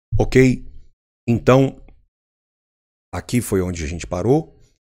Ok? Então, aqui foi onde a gente parou.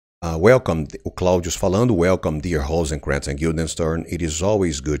 Welcome, o Claudius falando. Welcome, dear Rosencrantz and Guildenstern. It is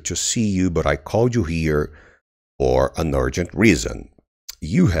always good to see you, but I called you here for an urgent reason.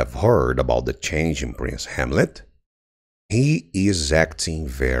 You have heard about the change in Prince Hamlet? He is acting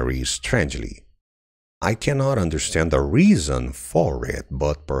very strangely. I cannot understand the reason for it,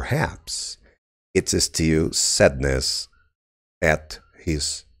 but perhaps it's still sadness at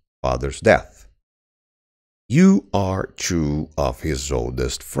his father's death. You are two of his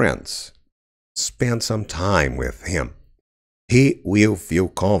oldest friends. Spend some time with him. He will feel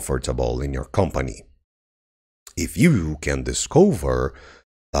comfortable in your company. If you can discover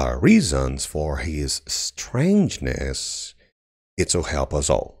the reasons for his strangeness, it will help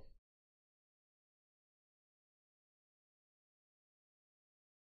us all.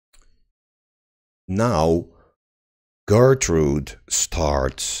 Now, Gertrude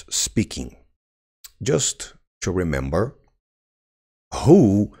starts speaking. Just to remember,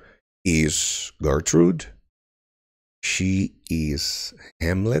 who is Gertrude? She is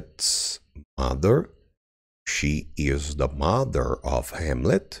Hamlet's mother. She is the mother of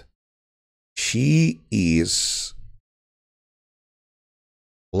Hamlet. She is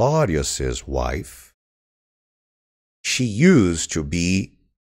Claudius's wife. She used to be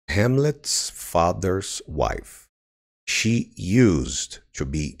Hamlet's father's wife. She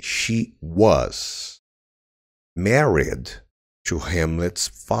was married to Hamlet's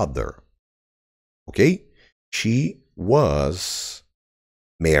father. Okay? She was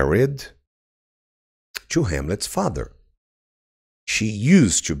married to Hamlet's father. She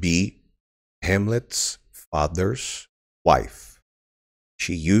used to be Hamlet's father's wife.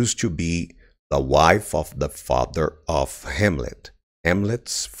 She used to be the wife of the father of Hamlet,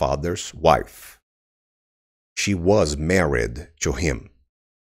 Hamlet's father's wife. She was married to him.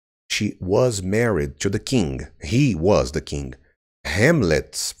 She was married to the king. He was the king.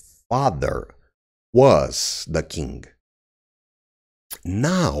 Hamlet's father was the king.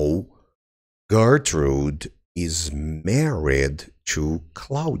 Now, Gertrude is married to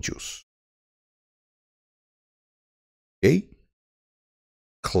Claudius. Okay?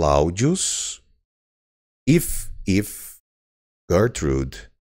 Claudius, if Gertrude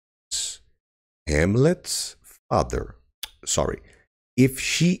is Hamlet's father, if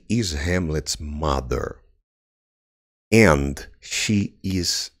she is Hamlet's mother and she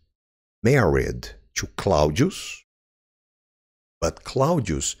is married to Claudius, but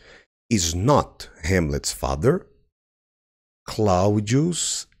Claudius is not Hamlet's father,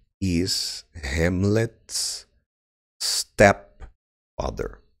 Claudius is Hamlet's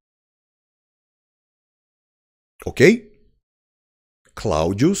stepfather. Okay?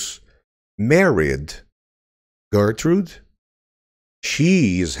 Claudius married Gertrude.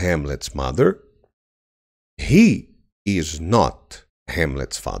 She is Hamlet's mother. He is not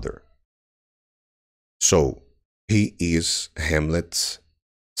Hamlet's father. So, he is Hamlet's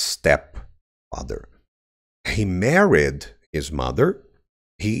stepfather. He married his mother.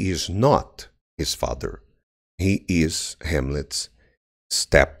 He is not his father. He is Hamlet's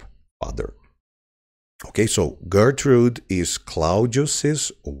stepfather. Okay, so Gertrude is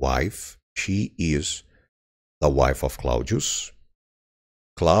Claudius's wife. She is the wife of Claudius.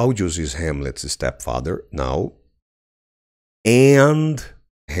 Claudius is Hamlet's stepfather now, and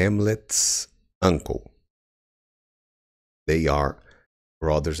Hamlet's uncle. They are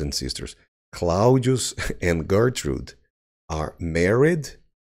brothers and sisters. Claudius and Gertrude are married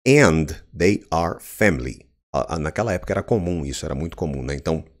and they are family. Naquela época era comum, isso era muito comum, né?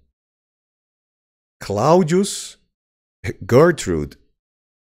 Então, Claudius, Gertrude,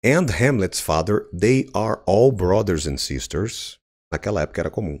 and Hamlet's father, they are all brothers and sisters. Naquela época era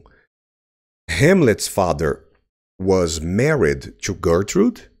comum. Hamlet's father was married to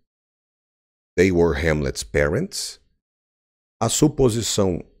Gertrude. They were Hamlet's parents. A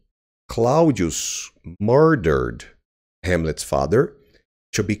suposição, Claudius murdered Hamlet's father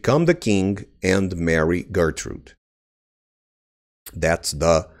to become the king and marry Gertrude. That's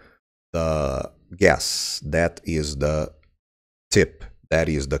the guess. That is the tip. That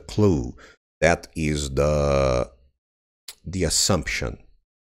is the clue. That is the assumption.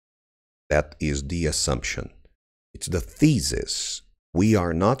 That is the assumption. It's the thesis. We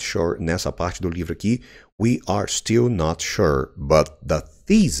are not sure, nessa parte do livro aqui, we are still not sure, but the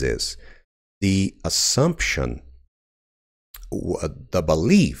thesis, the assumption, the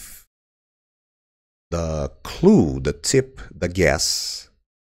belief, the clue, the tip, the guess,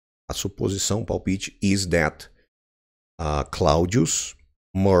 a suposição, palpite, is that Claudius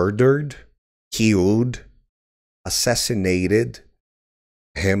murdered, killed, assassinated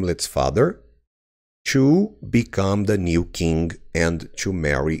Hamlet's father to become the new king and to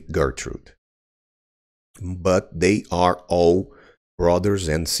marry Gertrude. But they are all brothers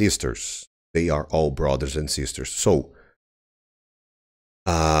and sisters. They are all brothers and sisters. So,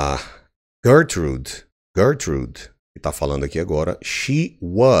 Gertrude, que está falando aqui agora, she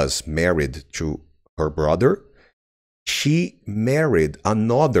was married to her brother. She married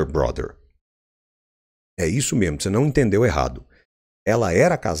another brother. É isso mesmo, você não entendeu errado. Ela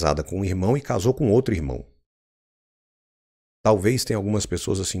era casada com um irmão e casou com outro irmão. Talvez tenha algumas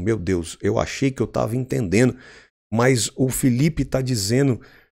pessoas assim, meu Deus, eu achei que eu estava entendendo, mas o Felipe está dizendo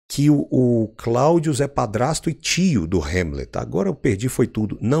que o Cláudius é padrasto e tio do Hamlet. Agora eu perdi, foi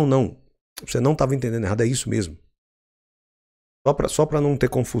tudo. Não. Você não estava entendendo errado, é isso mesmo. Só para não ter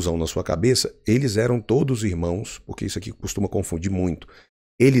confusão na sua cabeça, eles eram todos irmãos, porque isso aqui costuma confundir muito.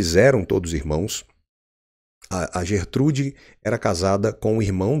 Eles eram todos irmãos. A Gertrude era casada com o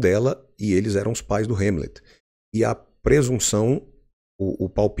irmão dela e eles eram os pais do Hamlet. E a presunção, o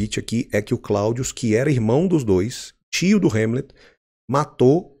palpite aqui é que o Cláudius, que era irmão dos dois, tio do Hamlet,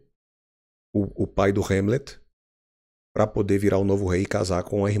 matou o pai do Hamlet para poder virar o novo rei e casar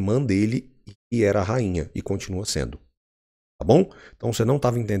com a irmã dele, que era a rainha e continua sendo. Tá bom? Então você não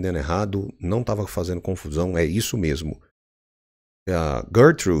estava entendendo errado, não estava fazendo confusão, é isso mesmo.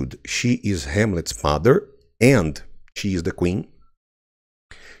 Gertrude, she is Hamlet's mother and she is the queen.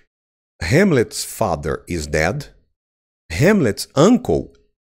 Hamlet's father is dead. Hamlet's uncle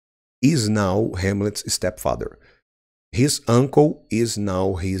is now Hamlet's stepfather. His uncle is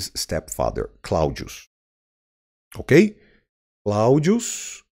now his stepfather, Claudius. Ok?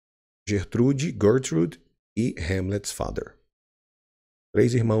 Claudius, Gertrude, Gertrude e Hamlet's father.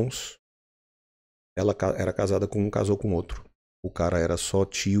 3 irmãos. Ela era casada com um, casou com outro. O cara era só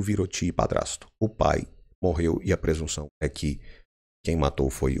tio, virou tio e padrasto. O pai morreu e a presunção é que quem matou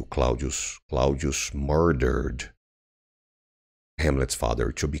foi o Claudius. Claudius murdered Hamlet's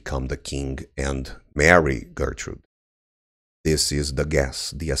father to become the king and marry Gertrude. This is the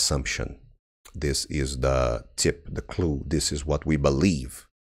guess, the assumption. This is the tip, the clue. This is what we believe.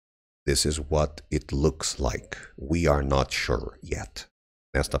 This is what it looks like. We are not sure yet.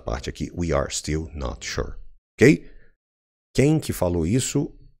 Nesta parte aqui, we are still not sure. Ok? Quem que falou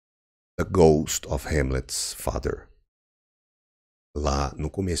isso? The ghost of Hamlet's father. Lá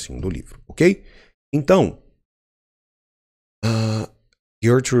no comecinho do livro. Ok? Então,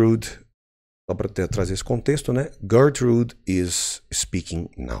 Gertrude, só para trazer esse contexto, né? Gertrude is speaking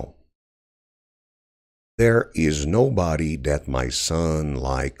now. There is nobody that my son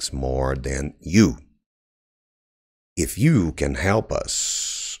likes more than you. If you can help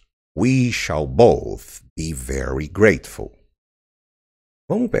us, we shall both be very grateful.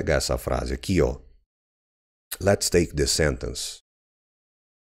 Vamos pegar essa frase aqui, ó. Let's take this sentence.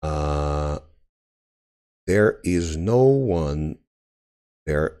 There is no one.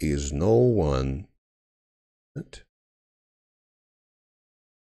 There is no one.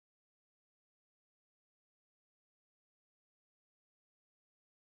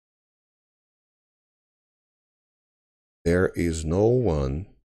 There is no one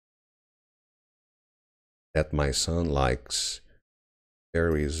that my son likes.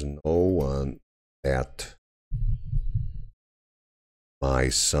 There is no one that my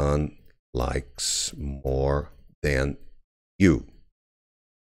son likes more than you.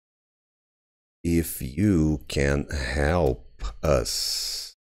 If you can help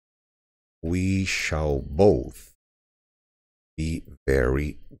us, we shall both be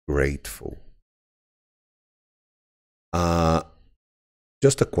very grateful.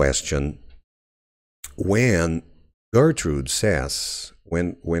 Just a question. When Gertrude says,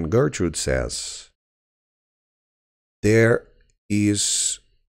 there is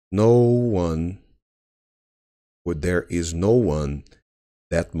no one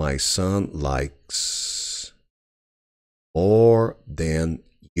that my son likes more than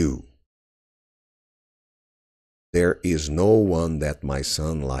you. There is no one that my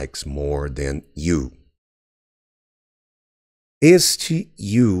son likes more than you. Este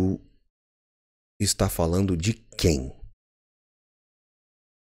you está falando de quem?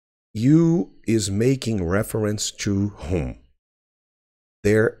 You is making reference to whom?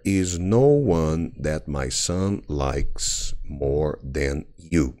 There is no one that my son likes more than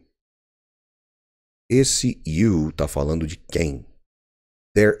you. Esse you está falando de quem?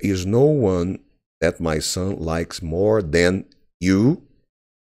 There is no one that my son likes more than you.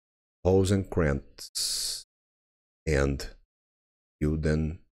 Rosencrantz and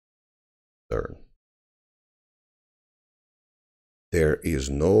Guildenstern. There is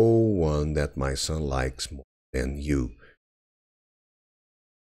no one that my son likes more than you.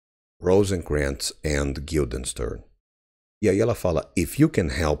 Rosencrantz and Guildenstern. E aí ela fala, if you can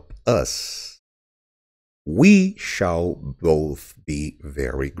help us, we shall both be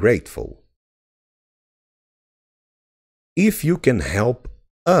very grateful. If you can help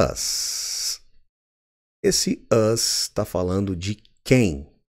us. Esse us está falando de quem?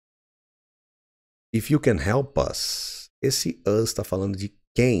 If you can help us. Esse us está falando de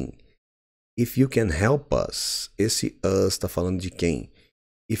quem? If you can help us. Esse us está falando de quem?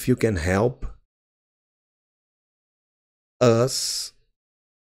 If you can help us,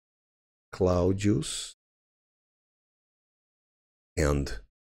 Claudius and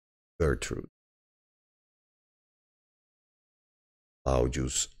Gertrude.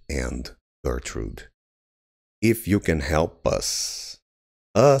 Claudius and Gertrude. If you can help us,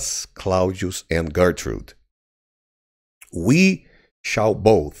 Claudius and Gertrude, we shall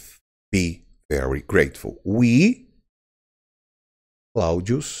both be very grateful. We,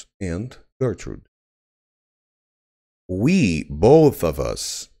 Claudius and Gertrude. We, both of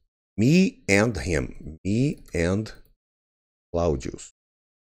us, me and him, me and Claudius.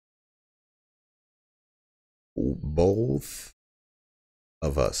 Both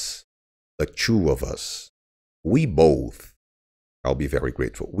of us, the two of us, we both shall be very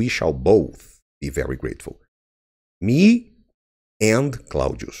grateful. We shall both be very grateful. Me and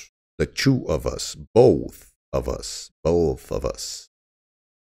Claudius, the two of us, both of us, both of us.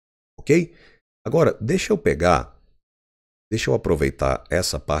 Ok? Agora, deixa eu aproveitar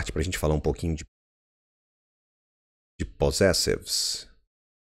essa parte para a gente falar um pouquinho de possessives.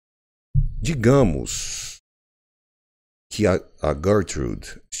 Digamos que a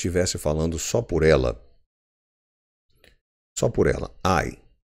Gertrude estivesse falando só por ela, I.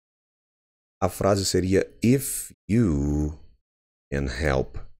 A frase seria, if you can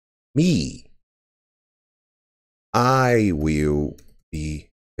help me, I will be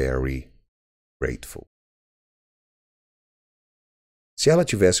very grateful. Se ela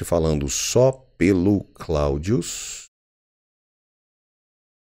estivesse falando só pelo Claudius,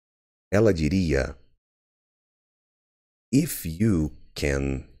 ela diria, if you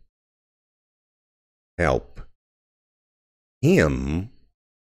can help him,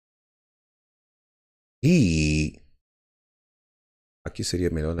 he, aqui seria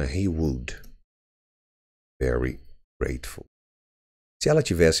melhor, né? He would very grateful. Se ela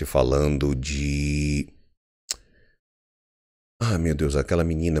estivesse falando de, meu Deus, aquela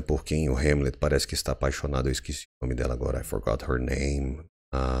menina por quem o Hamlet parece que está apaixonado, eu esqueci o nome dela agora, I forgot her name.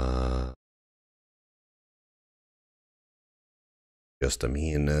 Just a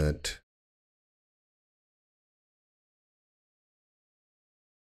minute.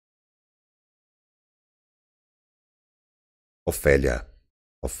 Ophelia.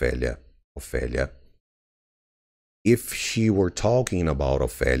 If she were talking about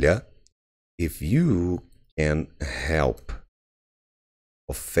Ophelia, if you can help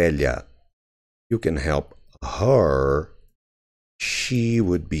Ophelia, you can help her, she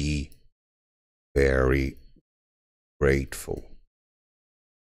would be very grateful.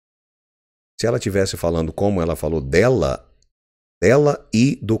 Se ela estivesse falando como ela falou dela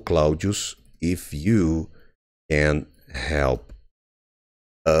e do Claudius, if you can help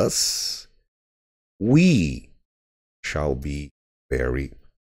us, we shall be very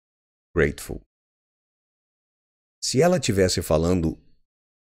grateful. Se ela estivesse falando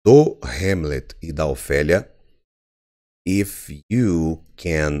do Hamlet e da Ofélia, if you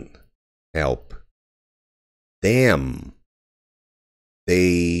can help them,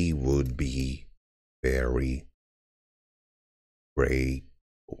 they would be very grateful.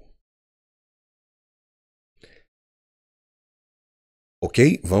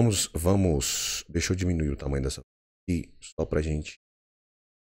 Ok? Vamos. Deixa eu diminuir o tamanho dessa aqui, só para a gente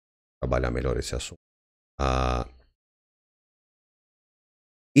trabalhar melhor esse assunto.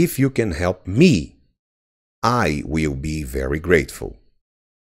 If you can help me, I will be very grateful.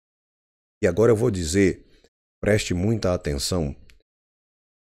 E agora eu vou dizer, preste muita atenção,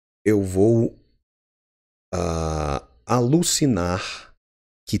 eu vou alucinar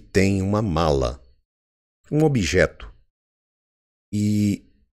que tem uma mala, um objeto. E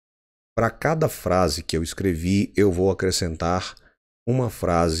para cada frase que eu escrevi, eu vou acrescentar uma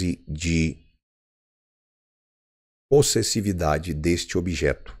frase de possessividade deste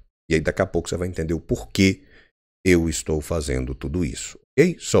objeto. E aí daqui a pouco você vai entender o porquê eu estou fazendo tudo isso.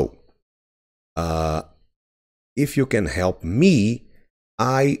 Ok? So, if you can help me,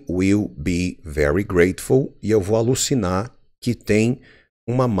 I will be very grateful. E eu vou alucinar que tem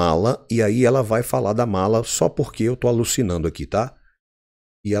uma mala. E aí ela vai falar da mala só porque eu estou alucinando aqui, tá?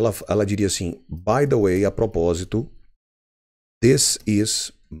 E ela diria assim, by the way, a propósito, this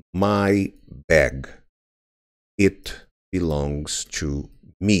is my bag. It belongs to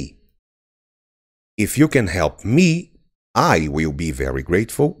me. If you can help me, I will be very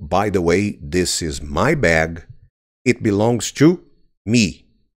grateful. By the way, this is my bag. It belongs to me.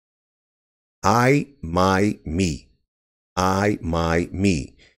 I, my, me. I, my,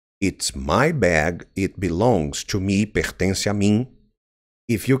 me. It's my bag. It belongs to me. Pertence a mim.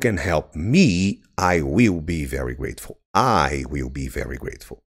 If you can help me, I will be very grateful. I will be very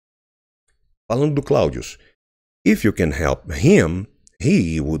grateful. Falando do Claudius. If you can help him,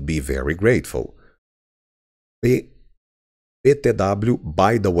 he would be very grateful. PTW,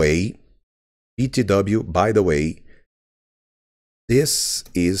 by the way. PTW, by the way. This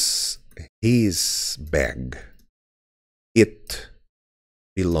is his bag. It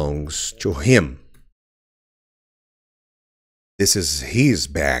belongs to him. This is his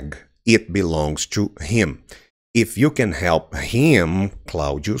bag. It belongs to him. If you can help him,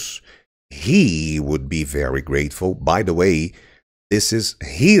 Claudius, he would be very grateful. By the way, this is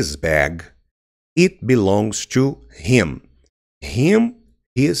his bag. It belongs to him. Him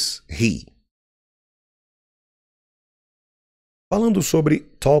is he. Falando sobre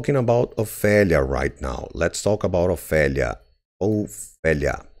talking about Ophelia right now. Let's talk about Ophelia.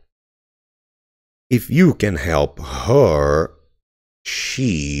 Ophelia. If you can help her,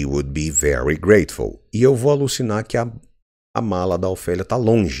 she would be very grateful. E eu vou alucinar que a mala da Ophélia está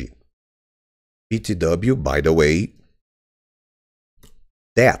longe. PTW, by the way.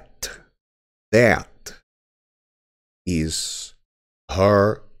 That is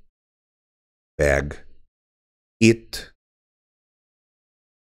her bag. It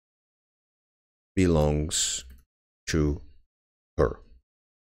belongs to her.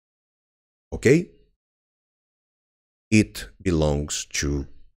 Okay? It belongs to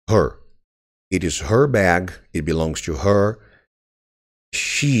her. It is her bag. It belongs to her.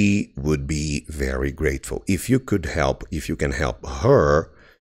 She would be very grateful. If you can help her,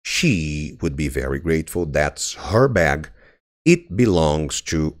 she would be very grateful. That's her bag. It belongs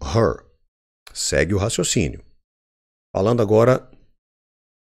to her. Segue o raciocínio. Falando agora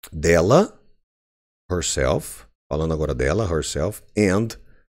dela, herself. Falando agora dela, herself, and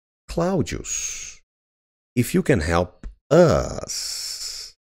Claudius. If you can help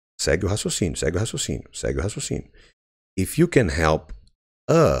us. Segue o raciocínio, segue o raciocínio, segue o raciocínio. If you can help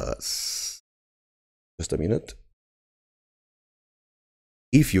us. Just a minute.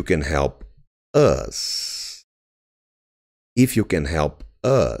 If you can help us. If you can help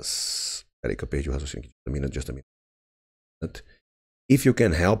us. Peraí que eu perdi o raciocínio. Just a minute. If you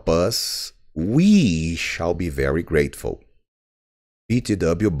can help us, we shall be very grateful.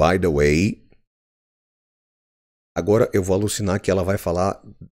 PTW, by the way. Agora eu vou alucinar que ela vai falar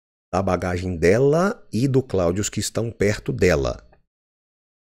da bagagem dela e do Claudius que estão perto dela.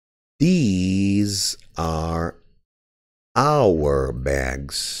 These are our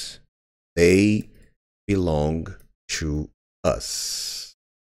bags. They belong to us.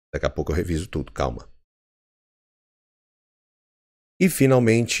 Daqui a pouco eu reviso tudo, calma. E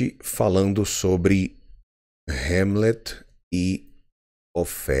finalmente falando sobre Hamlet e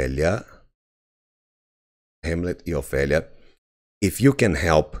Ophelia. Hamlet e Ophelia. If you can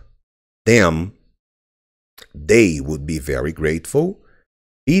help them, they would be very grateful.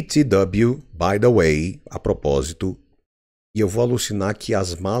 PTW, by the way, a propósito, e eu vou alucinar que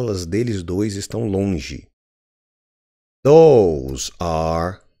as malas deles dois estão longe. Those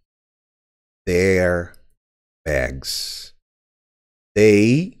are their bags.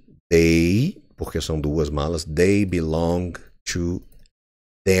 They, porque são duas malas, they belong to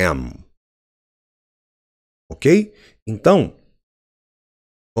them. Ok? Então,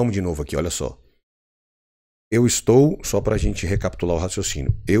 vamos de novo aqui, olha só. Eu estou, só para a gente recapitular o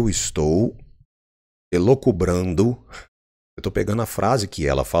raciocínio, eu estou elocubrando, eu estou pegando a frase que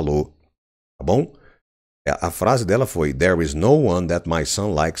ela falou, tá bom? A frase dela foi, There is no one that my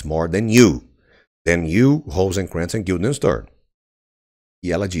son likes more than you, Rosencrantz and Guildenstern.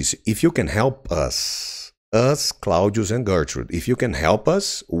 E ela disse, If you can help us, Claudius and Gertrude, if you can help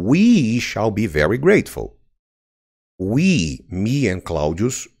us, we shall be very grateful. We, me and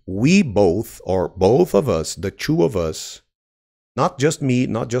Claudius, we both, or both of us, the two of us, not just me,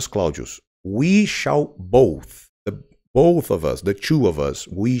 not just Claudius, we shall both of us, the two of us,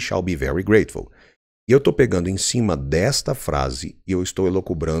 we shall be very grateful. E eu estou pegando em cima desta frase e eu estou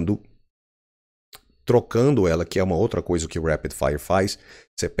elocubrando, trocando ela, que é uma outra coisa que o Rapid Fire faz.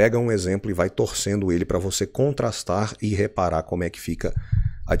 Você pega um exemplo e vai torcendo ele para você contrastar e reparar como é que fica.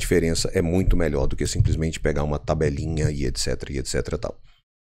 A diferença é muito melhor do que simplesmente pegar uma tabelinha e etc, tal.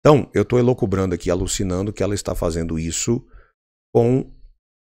 Então, eu estou elocubrando aqui, alucinando que ela está fazendo isso com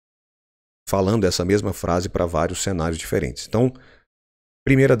falando essa mesma frase para vários cenários diferentes. Então,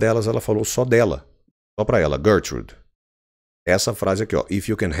 primeira delas, ela falou só dela, só para ela, Gertrude. Essa frase aqui, ó, if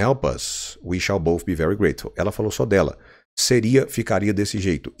you can help us, we shall both be very grateful. Ela falou só dela. Ficaria desse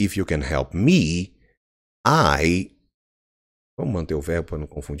jeito. If you can help me, vamos manter o verbo para não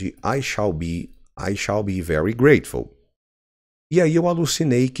confundir. I shall be very grateful. E aí eu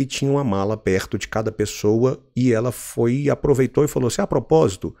alucinei que tinha uma mala perto de cada pessoa e ela aproveitou e falou assim, a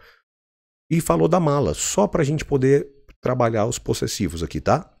propósito, e falou da mala, só para a gente poder trabalhar os possessivos aqui,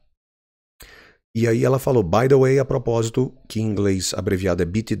 tá? E aí ela falou, by the way, a propósito, que em inglês abreviado é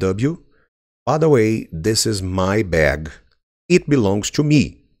BTW, by the way, this is my bag. It belongs to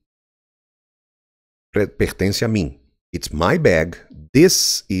me. Pertence a mim. It's my bag.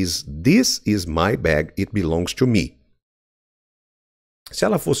 This is my bag. It belongs to me. Se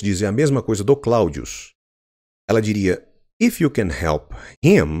ela fosse dizer a mesma coisa do Claudius, ela diria, if you can help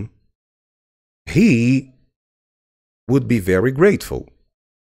him, he would be very grateful.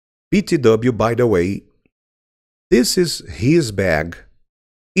 BTW, by the way, this is his bag.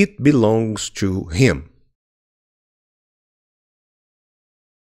 It belongs to him.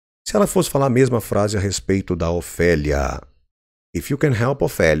 Se ela fosse falar a mesma frase a respeito da Ofélia, if you can help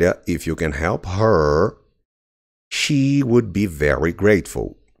Ofélia, if you can help her, she would be very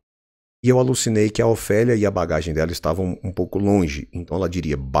grateful. E eu alucinei que a Ofélia e a bagagem dela estavam um pouco longe. Então ela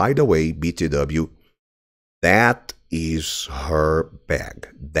diria, by the way, BTW, that is her bag.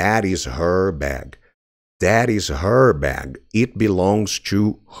 That is her bag. That is her bag. It belongs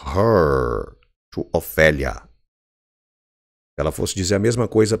to her. To Ofélia. Se ela fosse dizer a mesma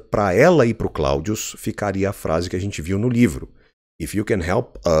coisa para ela e para o Claudius, ficaria a frase que a gente viu no livro. If you can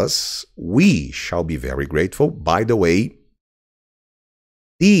help us, we shall be very grateful. By the way,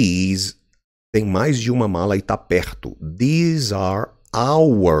 these, tem mais de uma mala e tá perto. These are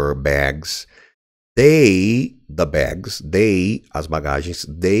our bags. As bagagens,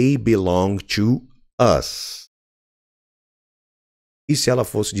 they belong to us. E se ela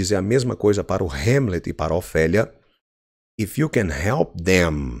fosse dizer a mesma coisa para o Hamlet e para a Ofélia, if you can help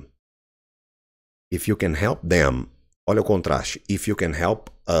them, olha o contraste. If you can help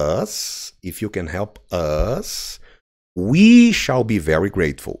us, we shall be very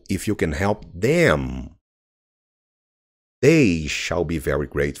grateful. If you can help them, they shall be very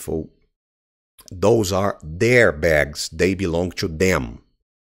grateful. Those are their bags. They belong to them.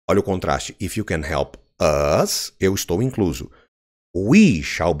 Olha o contraste. If you can help us, eu estou incluso. We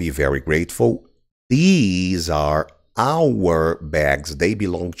shall be very grateful. These are our bags. They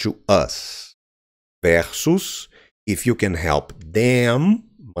belong to us. Versus, if you can help them,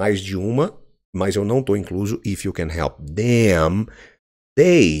 mais de uma, mas eu não estou incluso. If you can help them,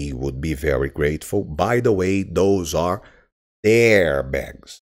 they would be very grateful. By the way, those are their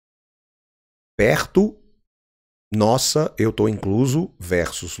bags. Perto, nossa, eu estou incluso,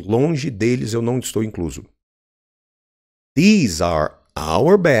 versus longe deles, eu não estou incluso. These are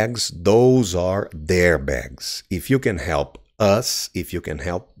our bags, those are their bags. If you can help us, if you can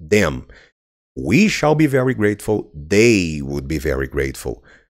help them, we shall be very grateful, they would be very grateful.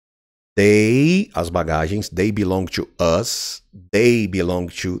 They, as bagagens, they belong to us, they belong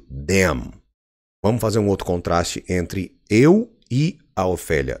to them. Vamos fazer um outro contraste entre eu e a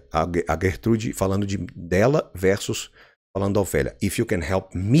Ofélia. A Gertrude falando dela versus falando da Ofélia. If you can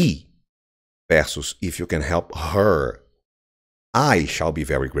help me versus if you can help her. I shall be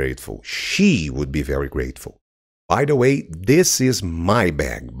very grateful. She would be very grateful. By the way, this is my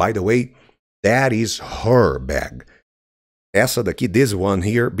bag. By the way, that is her bag. Essa daqui, this one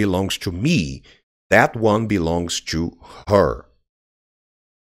here, belongs to me. That one belongs to her.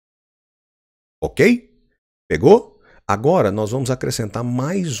 Ok? Pegou? Agora, nós vamos acrescentar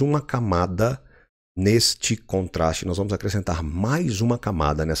mais uma camada neste contraste. Nós vamos acrescentar mais uma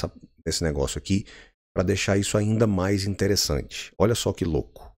camada nesse negócio aqui para deixar isso ainda mais interessante. Olha só que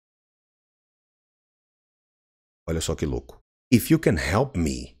louco. Olha só que louco. If you can help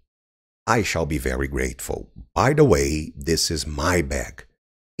me, I shall be very grateful. By the way, this is my bag.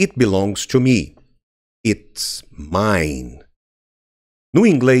 It belongs to me. It's mine. No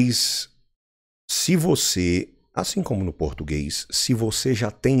inglês, se você, assim como no português, se você já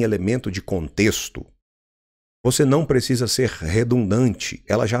tem elemento de contexto, você não precisa ser redundante.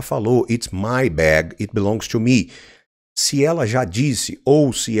 Ela já falou, it's my bag, it belongs to me. Se ela já disse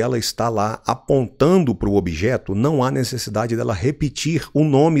ou se ela está lá apontando para o objeto, não há necessidade dela repetir o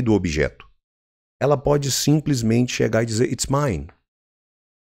nome do objeto. Ela pode simplesmente chegar e dizer, it's mine.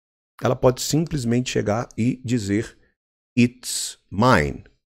 Ela pode simplesmente chegar e dizer, it's mine.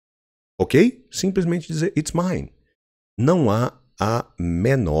 Ok? Simplesmente dizer, it's mine. Não há a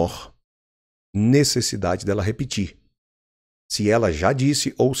menor necessidade dela repetir. Se ela já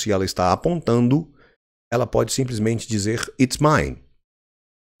disse ou se ela está apontando, ela pode simplesmente dizer it's mine.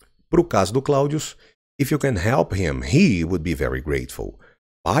 Para o caso do Claudius, if you can help him, he would be very grateful.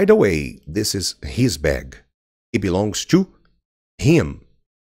 By the way, this is his bag. It belongs to him.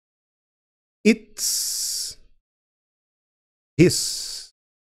 It's his.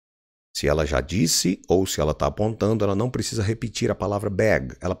 Se ela já disse ou se ela está apontando, ela não precisa repetir a palavra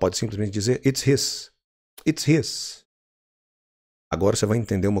bag. Ela pode simplesmente dizer it's his. It's his. Agora você vai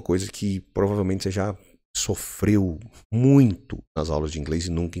entender uma coisa que provavelmente você já sofreu muito nas aulas de inglês e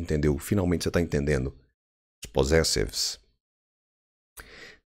nunca entendeu. Finalmente você está entendendo. Os possessives.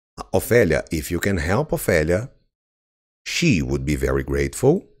 Ophelia, if you can help Ophelia, she would be very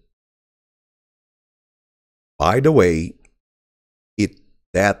grateful. By the way,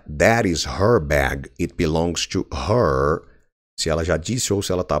 that is her bag. It belongs to her. Se ela já disse ou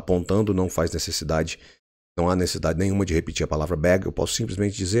se ela está apontando, não faz necessidade, não há necessidade nenhuma de repetir a palavra bag. Eu posso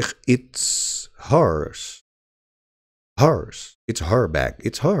simplesmente dizer it's hers. Hers. It's her bag.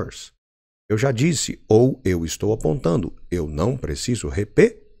 It's hers. Eu já disse ou eu estou apontando. Eu não preciso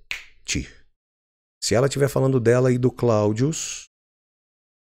repetir. Se ela estiver falando dela e do Claudius,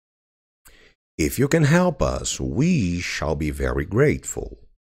 if you can help us, we shall be very grateful.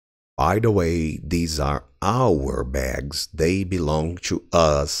 By the way, these are our bags. They belong to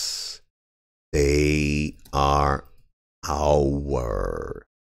us. They are ours.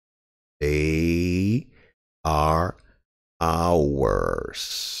 They are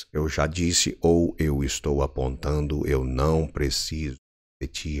ours. Eu já disse ou eu estou apontando, eu não preciso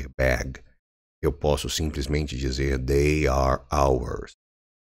repetir bag. Eu posso simplesmente dizer they are ours.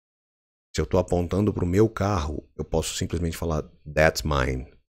 Se eu estou apontando para o meu carro, eu posso simplesmente falar that's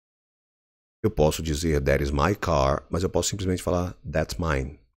mine. Eu posso dizer that is my car, mas eu posso simplesmente falar that's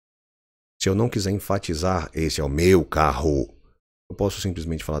mine. Se eu não quiser enfatizar esse é o meu carro, eu posso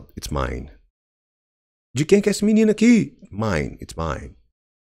simplesmente falar it's mine. De quem que é esse menino aqui? Mine, it's mine.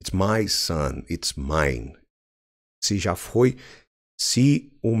 It's my son, it's mine. Se já foi,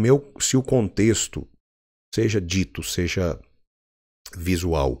 se o contexto, seja dito, seja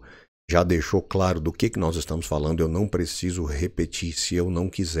visual, já deixou claro do que nós estamos falando, eu não preciso repetir. Se eu não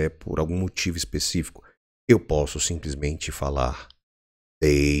quiser, por algum motivo específico, eu posso simplesmente falar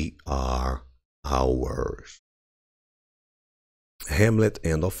they are ours. Hamlet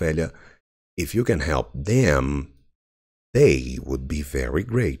and Ophelia, if you can help them, they would be very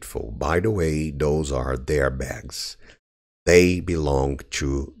grateful. By the way, those are their bags. They belong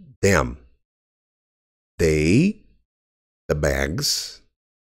to them. They, the bags,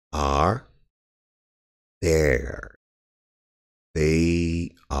 are there.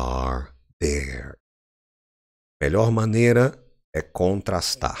 They are there. Melhor maneira é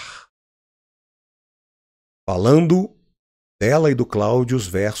contrastar. Falando dela e do Claudius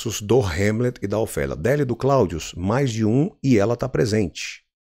versus do Hamlet e da Ophelia. Dela e do Claudius, mais de um e ela está presente.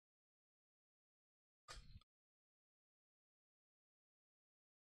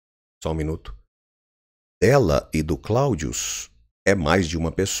 Só um minuto. Dela e do Claudius é mais de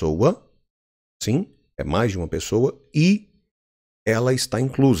uma pessoa. Sim, é mais de uma pessoa e ela está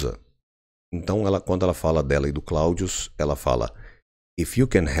inclusa. Então, quando ela fala dela e do Claudius, ela fala if you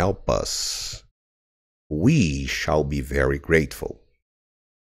can help us, we shall be very grateful.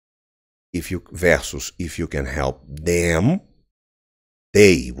 Versus if you can help them,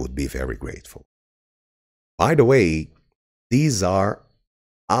 they would be very grateful. By the way, these are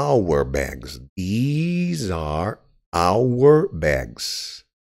our bags. These are our bags.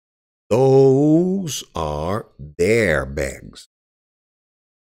 Those are their bags.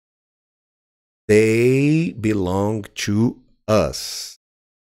 They belong to us.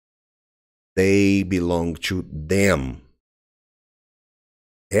 They belong to them.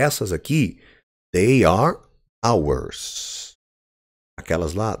 Essas aqui, they are ours.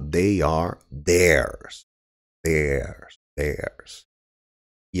 Aquelas lá, they are theirs. Theirs, theirs.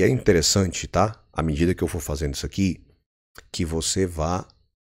 E é interessante, tá? À medida que eu for fazendo isso aqui, que você vá...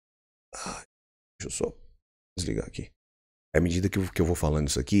 deixa eu só desligar aqui. À medida que eu vou falando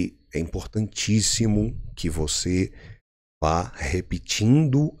isso aqui, é importantíssimo que você vá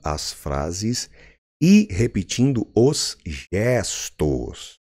repetindo as frases e repetindo os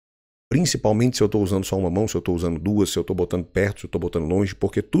gestos. Principalmente se eu estou usando só uma mão, se eu estou usando duas, se eu estou botando perto, se eu estou botando longe,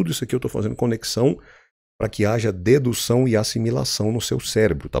 porque tudo isso aqui eu estou fazendo conexão para que haja dedução e assimilação no seu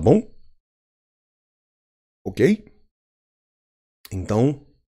cérebro, tá bom? Ok? Então,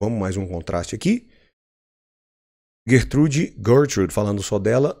 vamos mais um contraste aqui. Gertrude falando só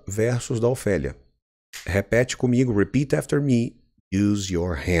dela versus da Ophélia. Repete comigo, repeat after me, use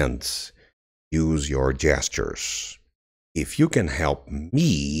your hands. use your gestures. If you can help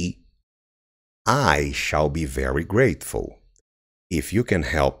me, I shall be very grateful. If you can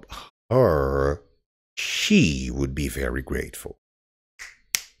help her, she would be very grateful.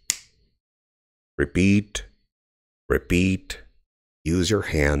 Repeat, repeat. Use your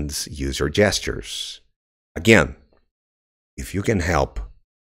hands, use your gestures. Again, if you can help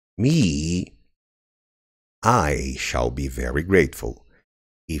me, I shall be very grateful.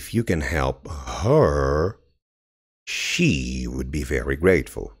 If you can help her, she would be very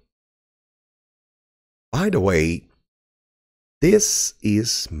grateful. By the way, this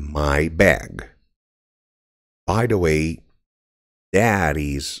is my bag. By the way, that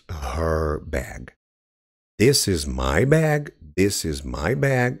is her bag. This is my bag. This is my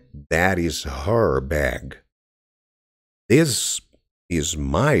bag. That is her bag. This is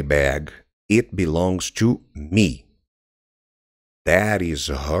my bag. It belongs to me. That is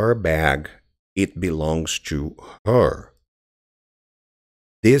her bag. It belongs to her.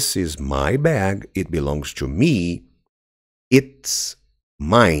 This is my bag. It belongs to me. It's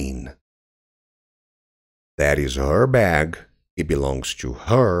mine. That is her bag. It belongs to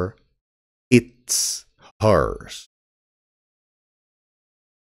her. It's hers.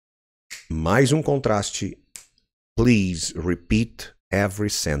 Mais contraste. Please repeat every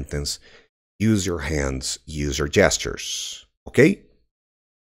sentence. Use your hands, use your gestures. Okay?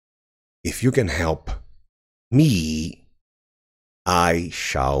 If you can help me, I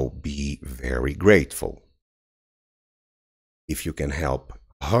shall be very grateful. If you can help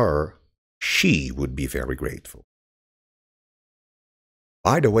her, she would be very grateful.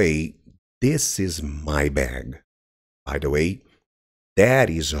 By the way, this is my bag. By the way, that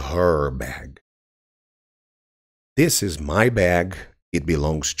is her bag. This is my bag. It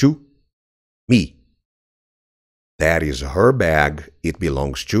belongs to me. That is her bag. It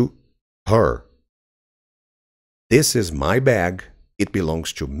belongs to her. This is my bag. It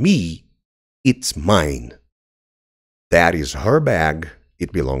belongs to me. It's mine. That is her bag.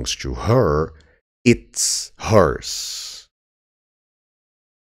 It belongs to her. It's hers.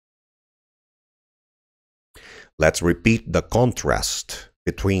 Let's repeat the contrast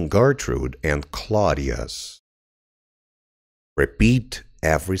between Gertrude and Claudius. Repeat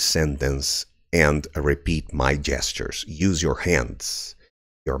every sentence and repeat my gestures. Use your hands,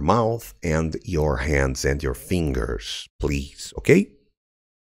 your mouth, and your hands and your fingers, please, ok?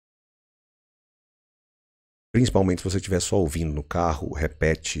 Principalmente se você estiver só ouvindo no carro,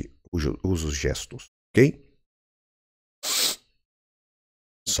 repete, usa os gestos, ok?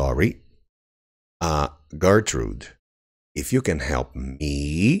 Sorry. Gertrude, if you can help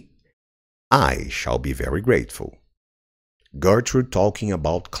me, I shall be very grateful. Gertrude talking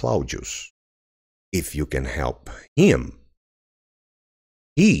about Claudius. If you can help him,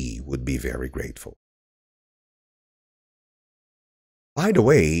 he would be very grateful. By the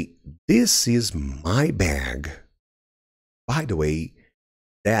way, this is my bag. By the way,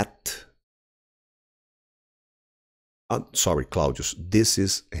 that... sorry, Claudius, this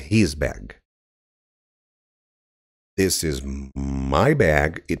is his bag. This is my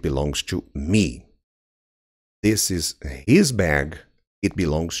bag. It belongs to me. This is his bag. It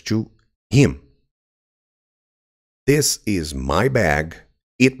belongs to him. This is my bag.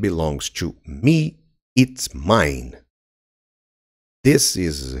 It belongs to me. It's mine. This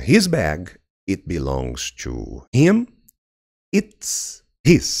is his bag. It belongs to him. It's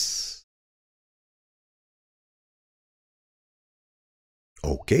his.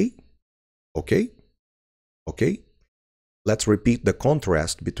 Okay? Okay? Okay? Let's repeat the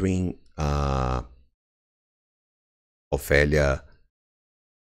contrast between Ophelia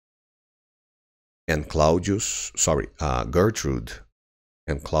and Claudius, Gertrude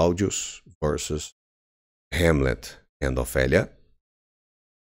and Claudius versus Hamlet and Ophelia.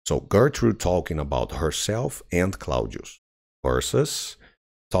 So Gertrude talking about herself and Claudius versus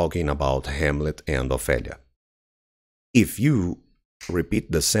talking about Hamlet and Ophelia. If you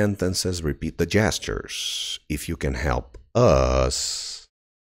repeat the sentences, repeat the gestures. If you can help us,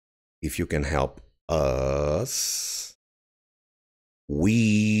 we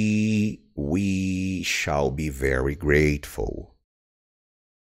shall be very grateful.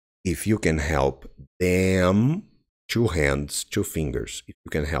 If you can help them, 2 hands, 2 fingers. If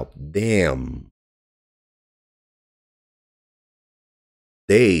you can help them,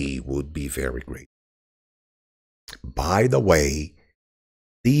 they would be very grateful. By the way,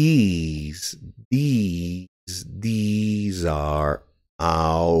 these are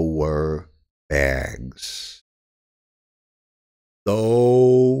our bags.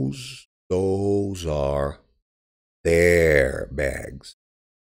 Those are their bags.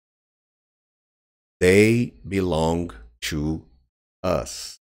 They belong to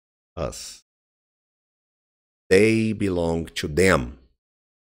us. Us. They belong to them.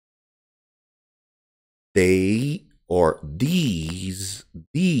 They or these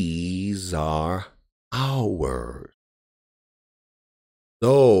are ours.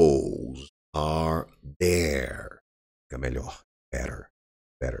 Those are theirs. Fica melhor. Better.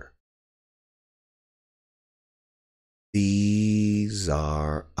 These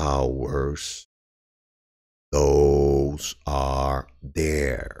are ours. Those are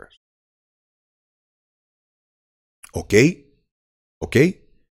theirs. Ok? Ok?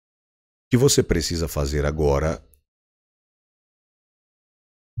 O que você precisa fazer agora?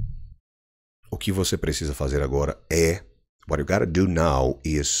 What you gotta do now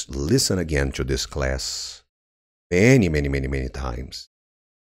is listen again to this class many times.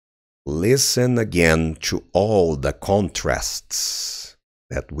 Listen again to all the contrasts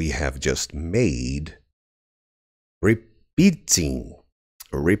that we have just made. Repeating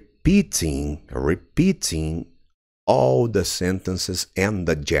all the sentences and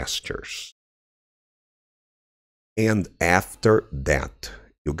the gestures. And after that,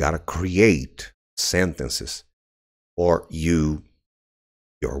 you gotta create sentences for you,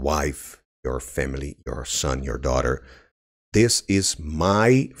 your wife, your family, your son, your daughter. This is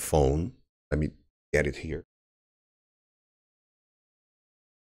my phone. Let me get it here.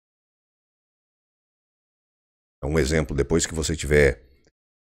 Um exemplo, depois que você tiver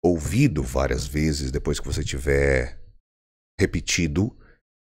ouvido várias vezes, depois que você tiver repetido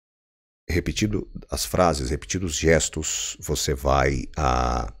as frases, repetido os gestos, você vai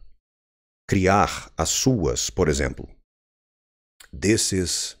criar as suas. Por exemplo, this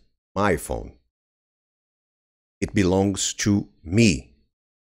is my phone. It belongs to me.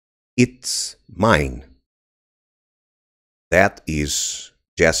 It's mine. That is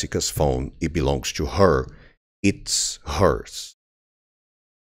Jessica's phone. It belongs to her. It's hers.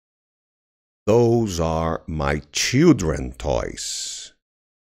 Those are my children's toys.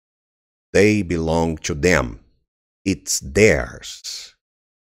 They belong to them. It's theirs.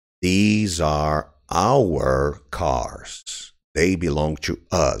 These are our cars. They belong to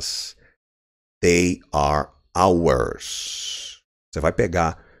us. They are ours. Você vai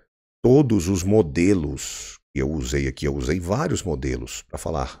pegar todos os modelos que eu usei aqui. Eu usei vários modelos para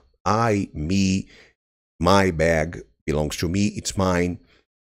falar I, me, my bag belongs to me, it's mine.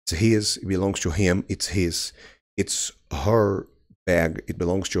 It's his, it belongs to him, it's his. It's her bag, it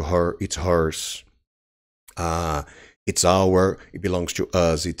belongs to her, it's hers. It's our, it belongs to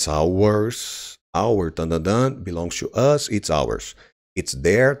us, it's ours. Our, tandandan, belongs to us, it's ours. It's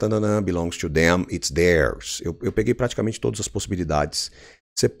their, tandandan, belongs to them, it's theirs. Eu peguei praticamente todas as possibilidades.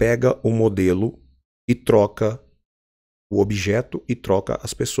 Você pega o modelo e troca o objeto e troca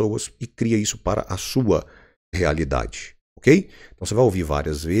as pessoas e cria isso para a sua realidade, ok? Então você vai ouvir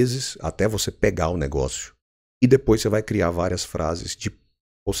várias vezes até você pegar o negócio e depois você vai criar várias frases de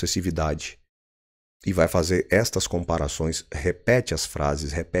possessividade e vai fazer estas comparações. Repete as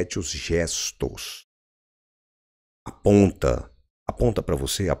frases, repete os gestos. Aponta para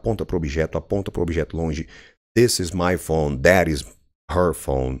você, aponta para o objeto longe. This is my phone, that is her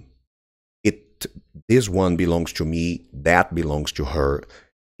phone. This one belongs to me, that belongs to her.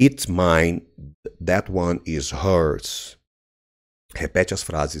 It's mine, that one is hers. Repete as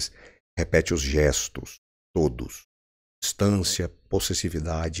frases, repete os gestos, todos. Distância,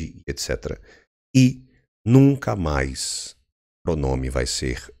 possessividade, etc. E nunca mais pronome vai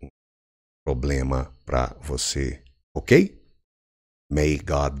ser um problema para você, ok? May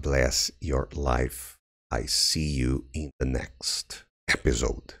God bless your life. I see you in the next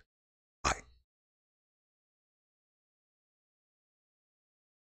episode. Bye.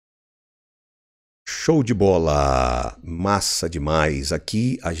 Show de bola! Massa demais!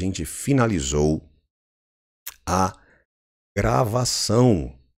 Aqui a gente finalizou a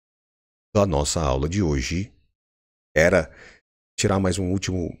gravação da nossa aula de hoje. Era tirar mais um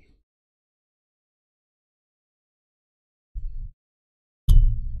último...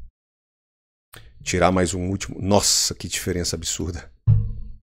 Nossa, que diferença absurda!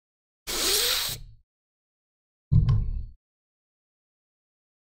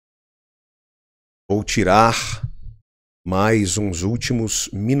 Vou tirar mais uns últimos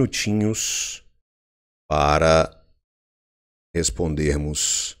minutinhos para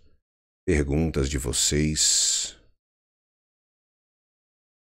respondermos perguntas de vocês.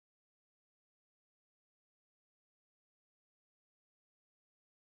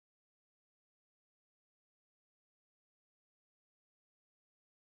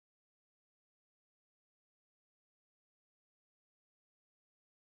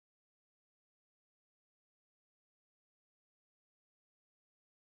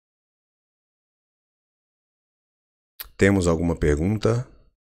 Temos alguma pergunta?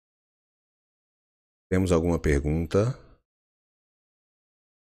 Temos alguma pergunta?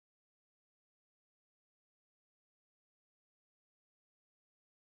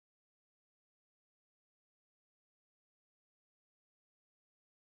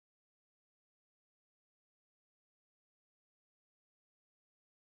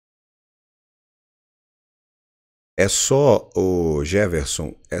 É só, o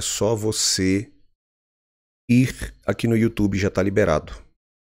Jefferson, é só você ir aqui no YouTube, já tá liberado.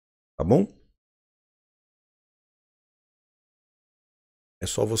 Tá bom? É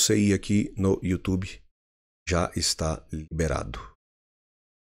só você ir aqui no YouTube, já está liberado.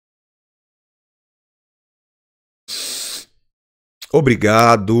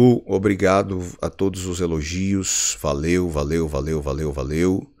 Obrigado, obrigado a todos os elogios. Valeu, valeu, valeu, valeu,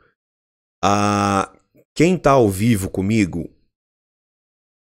 valeu. Quem tá ao vivo comigo,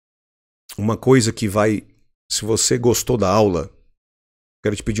 uma coisa que vai... Se você gostou da aula,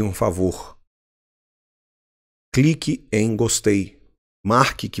 quero te pedir um favor. Clique em gostei.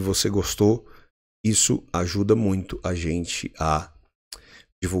 Marque que você gostou. Isso ajuda muito a gente a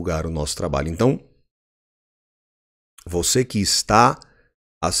divulgar o nosso trabalho. Então, você que está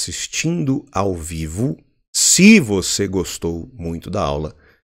assistindo ao vivo, se você gostou muito da aula,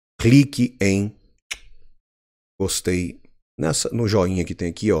 clique em gostei no joinha que tem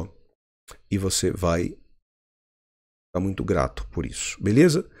aqui, ó, e você vai ficar muito grato por isso,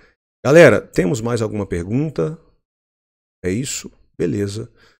 beleza? Galera, temos mais alguma pergunta? É isso? Beleza.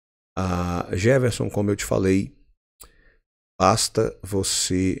 Jefferson, como eu te falei, basta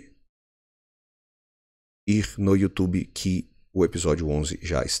você ir no YouTube que o episódio 11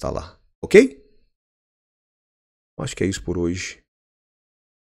 já está lá, ok? Acho que é isso por hoje.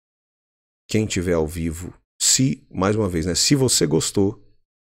 Quem tiver ao vivo, mais uma vez, né? Se você gostou,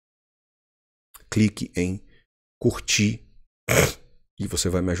 clique em curtir e você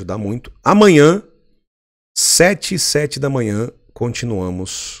vai me ajudar muito. Amanhã, 7h07 da manhã,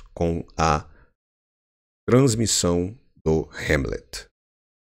 continuamos com a transmissão do Hamlet.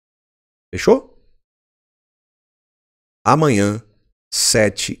 Fechou? Amanhã,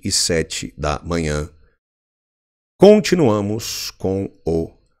 7h07 da manhã, continuamos com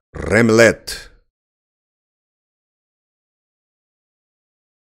o Hamlet.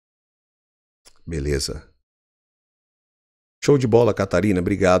 Beleza. Show de bola, Catarina.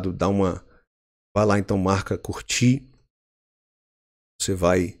 Obrigado. Vai lá então, marca curtir. Você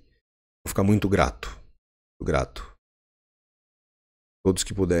vai ficar muito grato. Muito grato. Todos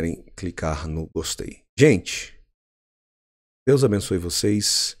que puderem clicar no gostei. Gente, Deus abençoe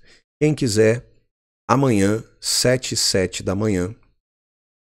vocês. Quem quiser, amanhã, 7h07 da manhã,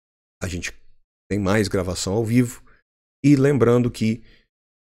 a gente tem mais gravação ao vivo. E lembrando que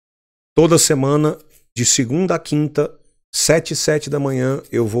toda semana, de segunda a quinta, 7h07 da manhã,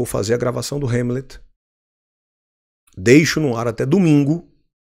 eu vou fazer a gravação do Hamlet. Deixo no ar até domingo.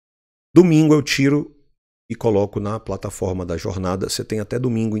 Domingo eu tiro e coloco na plataforma da Jornada. Você tem até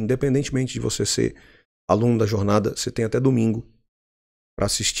domingo, independentemente de você ser aluno da Jornada, você tem até domingo para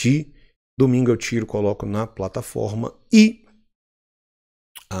assistir. Domingo eu tiro, coloco na plataforma. E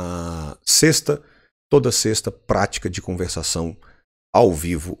a toda sexta, prática de conversação ao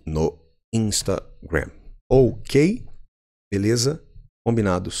vivo no Instagram. Ok? Beleza?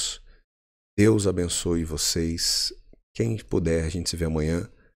 Combinados. Deus abençoe vocês. Quem puder, a gente se vê amanhã.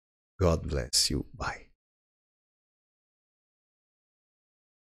 God bless you. Bye.